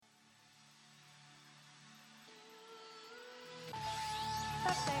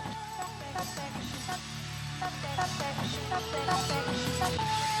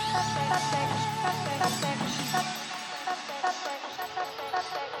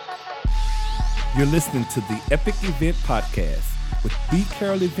You're listening to the Epic Event Podcast with B.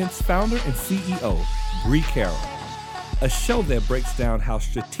 Carroll Events founder and CEO, Bree Carroll. A show that breaks down how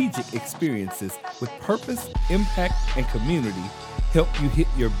strategic experiences with purpose, impact, and community help you hit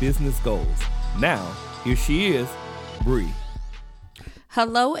your business goals. Now, here she is, Bree.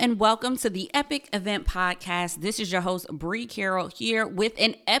 Hello and welcome to the Epic Event Podcast. This is your host, Bree Carroll, here with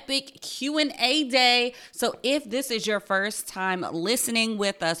an epic Q&A day. So if this is your first time listening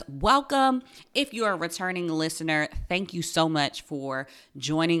with us, welcome. If you're a returning listener, thank you so much for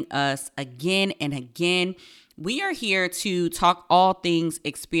joining us again and again. We are here to talk all things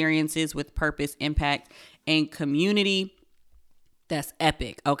experiences with purpose, impact, and community. That's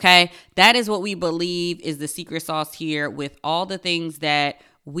epic, okay? That is what we believe is the secret sauce here with all the things that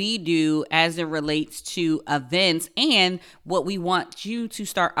we do as it relates to events and what we want you to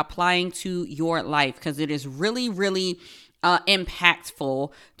start applying to your life, because it is really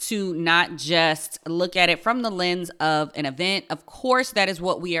impactful to not just look at it from the lens of an event. Of course, that is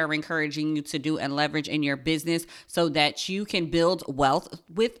what we are encouraging you to do and leverage in your business so that you can build wealth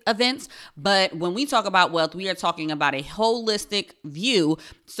with events. But when we talk about wealth, we are talking about a holistic view.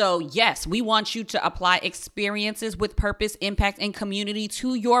 So yes, we want you to apply experiences with purpose, impact, and community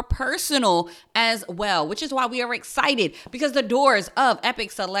to your personal as well, which is why we are excited because the doors of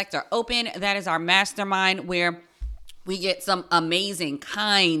Epic Select are open. That is our mastermind where we get some amazing,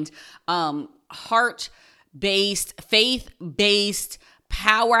 kind, heart-based, faith-based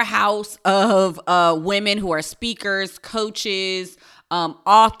powerhouse of women who are speakers, coaches,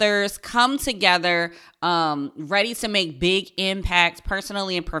 authors come together, ready to make big impacts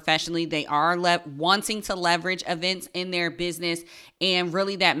personally and professionally. They are wanting to leverage events in their business. And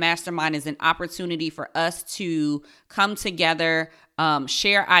really that mastermind is an opportunity for us to come together,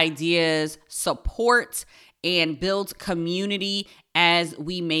 share ideas, support, and build community as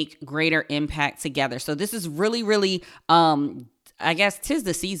we make greater impact together. So this is really, I guess 'tis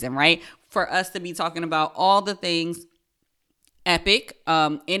the season, right? For us to be talking about all the things epic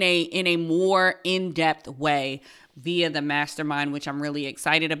in a more in-depth way via the mastermind, which I'm really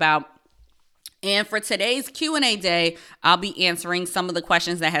excited about. And for today's Q&A day, I'll be answering some of the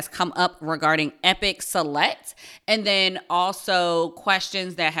questions that has come up regarding Epic Select, and then also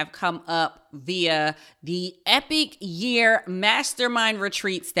questions that have come up via the Epic Year Mastermind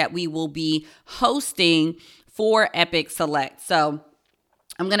retreats that we will be hosting for Epic Select. So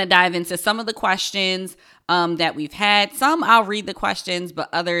I'm going to dive into some of the questions that we've had. Some I'll read the questions, but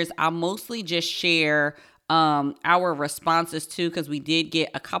others I'll mostly just share our responses to, because we did get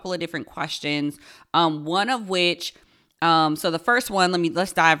a couple of different questions. One of which, so the first one,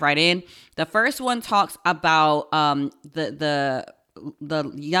 let's dive right in. The first one talks about the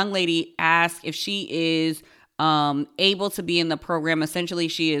young lady asked if she is able to be in the program. Essentially,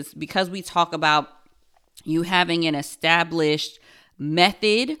 she is, because we talk about you having an established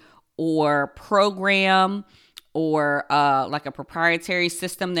method or program or like a proprietary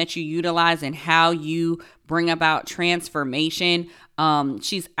system that you utilize and how you bring about transformation.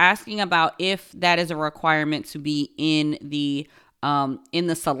 She's asking about if that is a requirement to be in the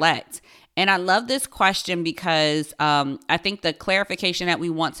select. And I love this question because I think the clarification that we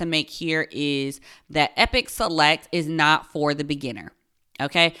want to make here is that Epic Select is not for the beginner.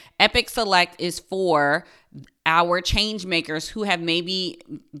 Okay, Epic Select is for our change makers who have maybe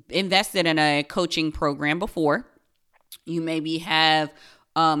invested in a coaching program before. You maybe have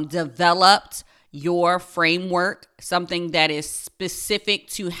developed your framework, something that is specific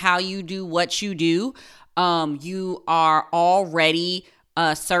to how you do what you do. You are already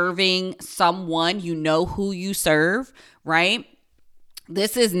serving someone, you know who you serve, right?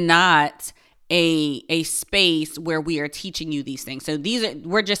 This is not a space where we are teaching you these things. So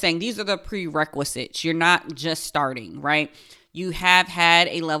we're just saying these are the prerequisites. You're not just starting, right? You have had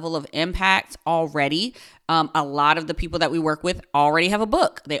a level of impact already. A lot of the people that we work with already have a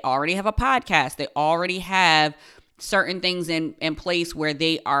book. They already have a podcast. They already have certain things in place where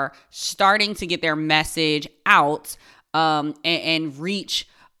they are starting to get their message out and reach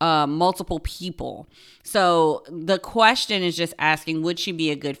multiple people. So the question is just asking, would she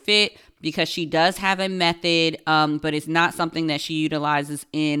be a good fit? Because she does have a method, but it's not something that she utilizes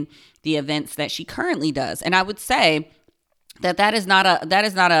in the events that she currently does. And I would say that is not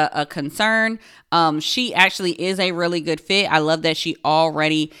a concern. She actually is a really good fit. I love that she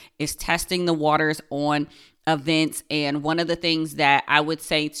already is testing the waters on events. And one of the things that I would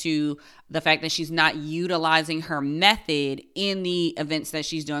say to the fact that she's not utilizing her method in the events that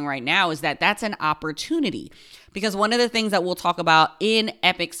she's doing right now is that that's an opportunity. Because one of the things that we'll talk about in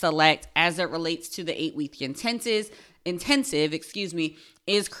Epic Select as it relates to the 8-week intensives intensive,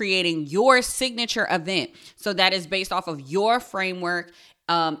 is creating your signature event. So that is based off of your framework.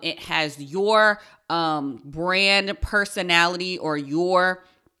 It has your brand personality or your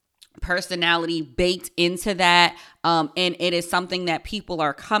personality baked into that. And it is something that people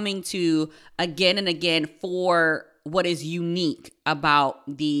are coming to again and again for what is unique about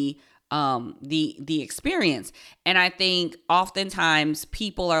the experience. And I think oftentimes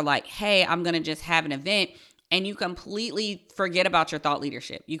people are like, hey, I'm going to just have an event. And you completely forget about your thought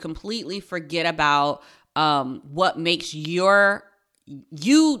leadership. You completely forget about what makes you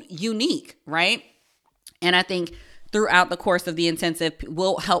unique, right? And I think throughout the course of the intensive,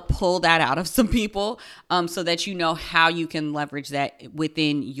 we'll help pull that out of some people so that you know how you can leverage that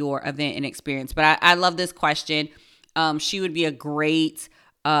within your event and experience. But I love this question. She would be a great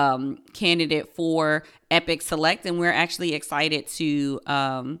candidate for Epic Select, and we're actually excited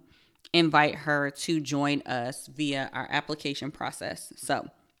to invite her to join us via our application process. So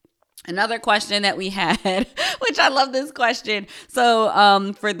another question that we had, which I love this question.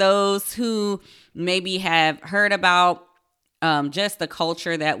 So for those who maybe have heard about just the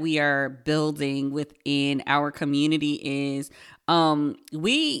culture that we are building within our community is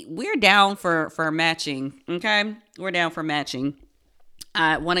we're down for matching. Okay, we're down for matching.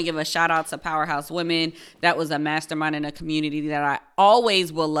 I want to give a shout out to Powerhouse Women. That was a mastermind in a community that I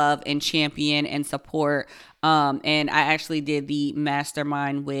always will love and champion and support. And I actually did the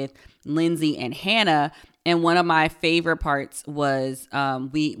mastermind with Lindsay and Hannah. And one of my favorite parts was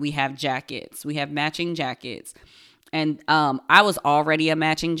we have jackets. We have matching jackets. And I was already a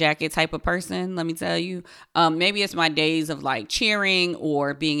matching jacket type of person, let me tell you. Maybe it's my days of like cheering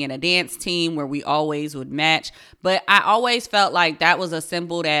or being in a dance team where we always would match. But I always felt like that was a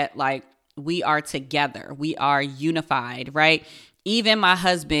symbol that like we are together. We are unified, right? Even my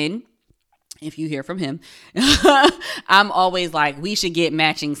husband, if you hear from him, I'm always like, we should get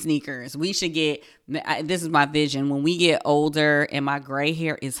matching sneakers. We should get, this is my vision. When we get older and my gray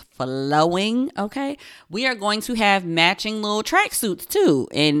hair is flowing, okay, we are going to have matching little tracksuits too.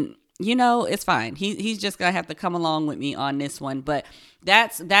 And, you know, it's fine. He's just going to have to come along with me on this one. But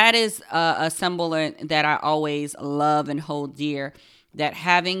that is a symbol that I always love and hold dear. That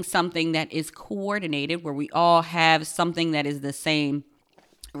having something that is coordinated, where we all have something that is the same,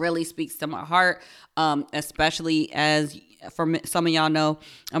 really speaks to my heart, especially as for some of y'all know,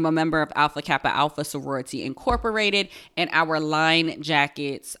 I'm a member of Alpha Kappa Alpha Sorority Incorporated, and our line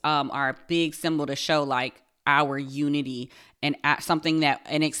jackets are a big symbol to show like our unity and something that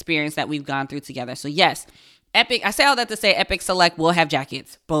an experience that we've gone through together. So yes, Epic, I say all that to say Epic Select will have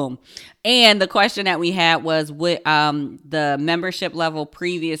jackets. Boom. And the question that we had was what the membership level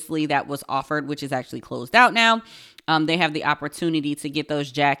previously that was offered, which is actually closed out now. They have the opportunity to get those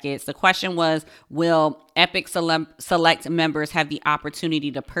jackets. The question was, will Epic Select members have the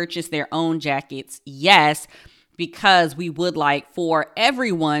opportunity to purchase their own jackets? Yes, because we would like for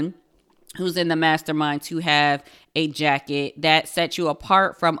everyone who's in the mastermind to have a jacket that sets you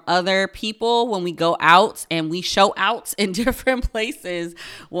apart from other people. When we go out and we show out in different places,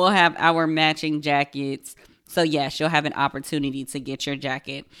 we'll have our matching jackets. So yes, you'll have an opportunity to get your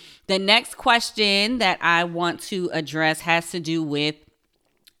jacket. The next question that I want to address has to do with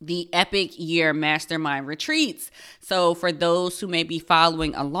the Epic Year Mastermind Retreats. So for those who may be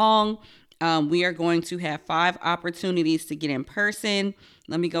following along, we are going to have 5 opportunities to get in person.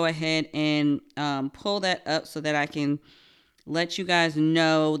 Let me go ahead and pull that up so that I can let you guys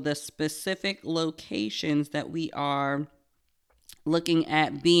know the specific locations that we are looking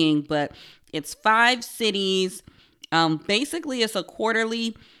at being, but it's 5 cities. Basically, it's a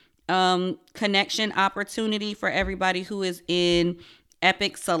quarterly connection opportunity for everybody who is in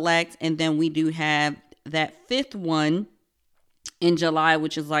Epic Select. And then we do have that 5th one in July,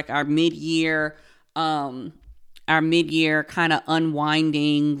 which is like our mid-year kind of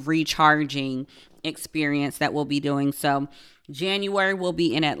unwinding, recharging experience that we'll be doing. So January we'll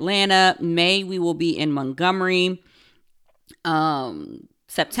be in Atlanta. May we will be in Montgomery.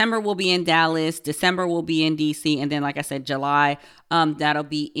 September will be in Dallas, December will be in DC, and then like I said, July, that'll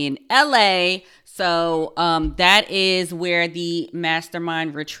be in LA. So that is where the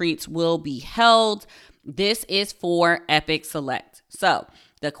mastermind retreats will be held. This is for Epic Select. So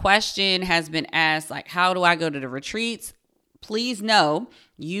the question has been asked, like, how do I go to the retreats? Please know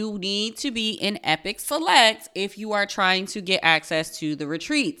you need to be in Epic Select if you are trying to get access to the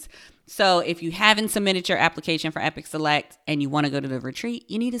retreats. So if you haven't submitted your application for Epic Select and you want to go to the retreat,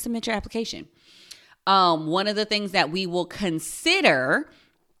 you need to submit your application. One of the things that we will consider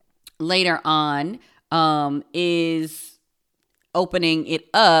later on is opening it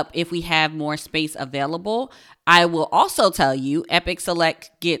up if we have more space available. I will also tell you, Epic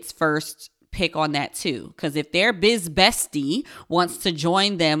Select gets first pick on that too. Because if their biz bestie wants to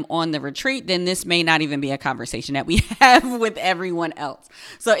join them on the retreat, then this may not even be a conversation that we have with everyone else.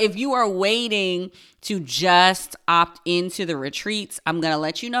 So if you are waiting to just opt into the retreats, I'm going to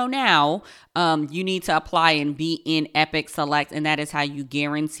let you know now, you need to apply and be in Epic Select, and that is how you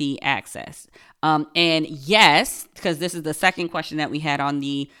guarantee access. And yes, because this is the second question that we had on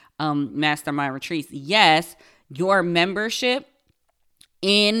the mastermind retreats. Yes, your membership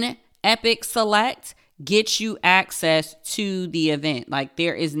in Epic Select gets you access to the event. Like,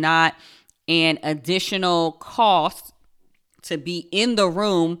 there is not an additional cost to be in the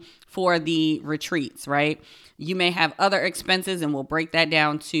room for the retreats, right? You may have other expenses, and we'll break that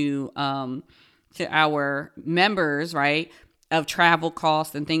down to our members, right? Of travel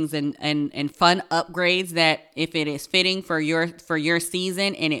costs and things and fun upgrades that if it is fitting for your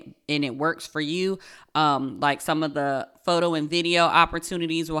season and it works for you, like some of the photo and video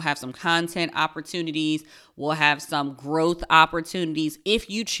opportunities, we'll have some content opportunities, we'll have some growth opportunities. If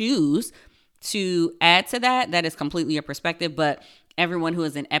you choose to add to that, that is completely your perspective, but everyone who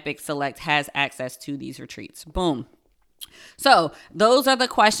is in Epic Select has access to these retreats. Boom. So those are the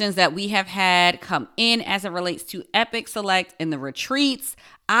questions that we have had come in as it relates to Epic Select and the retreats.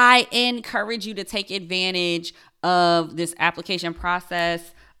 I encourage you to take advantage of this application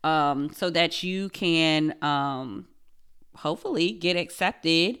process so that you can hopefully get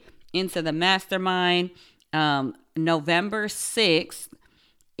accepted into the mastermind. November 6th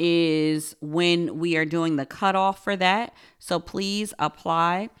is when we are doing the cutoff for that. So please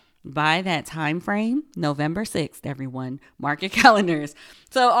apply by that time frame, November 6th, everyone. Mark your calendars.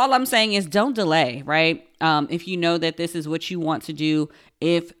 So all I'm saying is don't delay, right? If you know that this is what you want to do,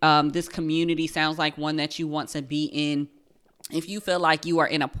 if this community sounds like one that you want to be in, if you feel like you are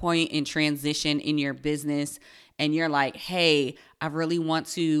in a point in transition in your business and you're like, hey, I really want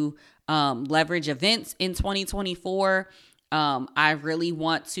to leverage events in 2024. I really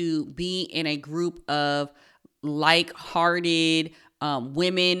want to be in a group of like-hearted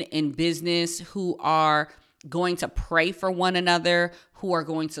women in business who are going to pray for one another, who are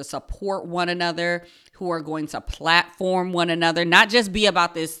going to support one another, who are going to platform one another, not just be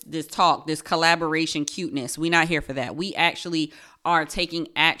about this talk, this collaboration cuteness. We're not here for that. We actually are taking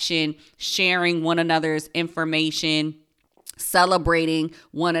action, sharing one another's information, celebrating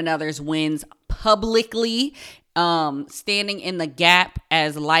one another's wins publicly, standing in the gap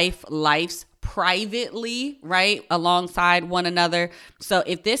as life's privately, right, alongside one another. So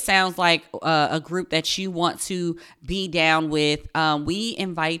if this sounds like a group that you want to be down with, we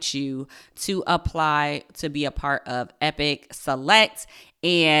invite you to apply to be a part of Epic Select.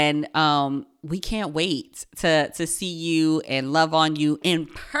 And we can't wait to see you and love on you in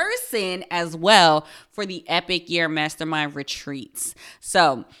person as well for the Epic Year Mastermind retreats.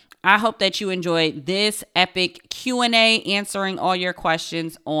 So I hope that you enjoyed this epic Q&A, answering all your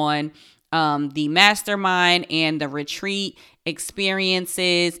questions on the mastermind and the retreat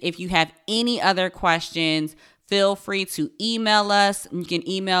experiences. If you have any other questions, feel free to email us. You can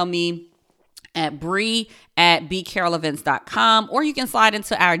email me at Bree@bcarolevents.com, or you can slide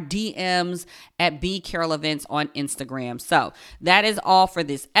into our DMs at bcarolevents on Instagram. So that is all for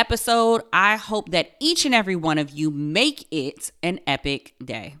this episode. I hope that each and every one of you make it an epic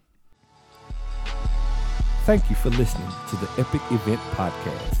day. Thank you for listening to the Epic Event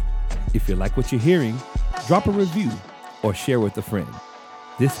Podcast. If you like what you're hearing, drop a review or share with a friend.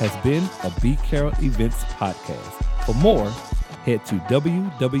 This has been a B. Carol Events podcast. For more, head to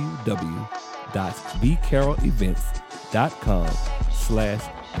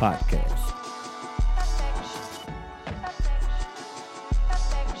www.bcarolevents.com/podcast.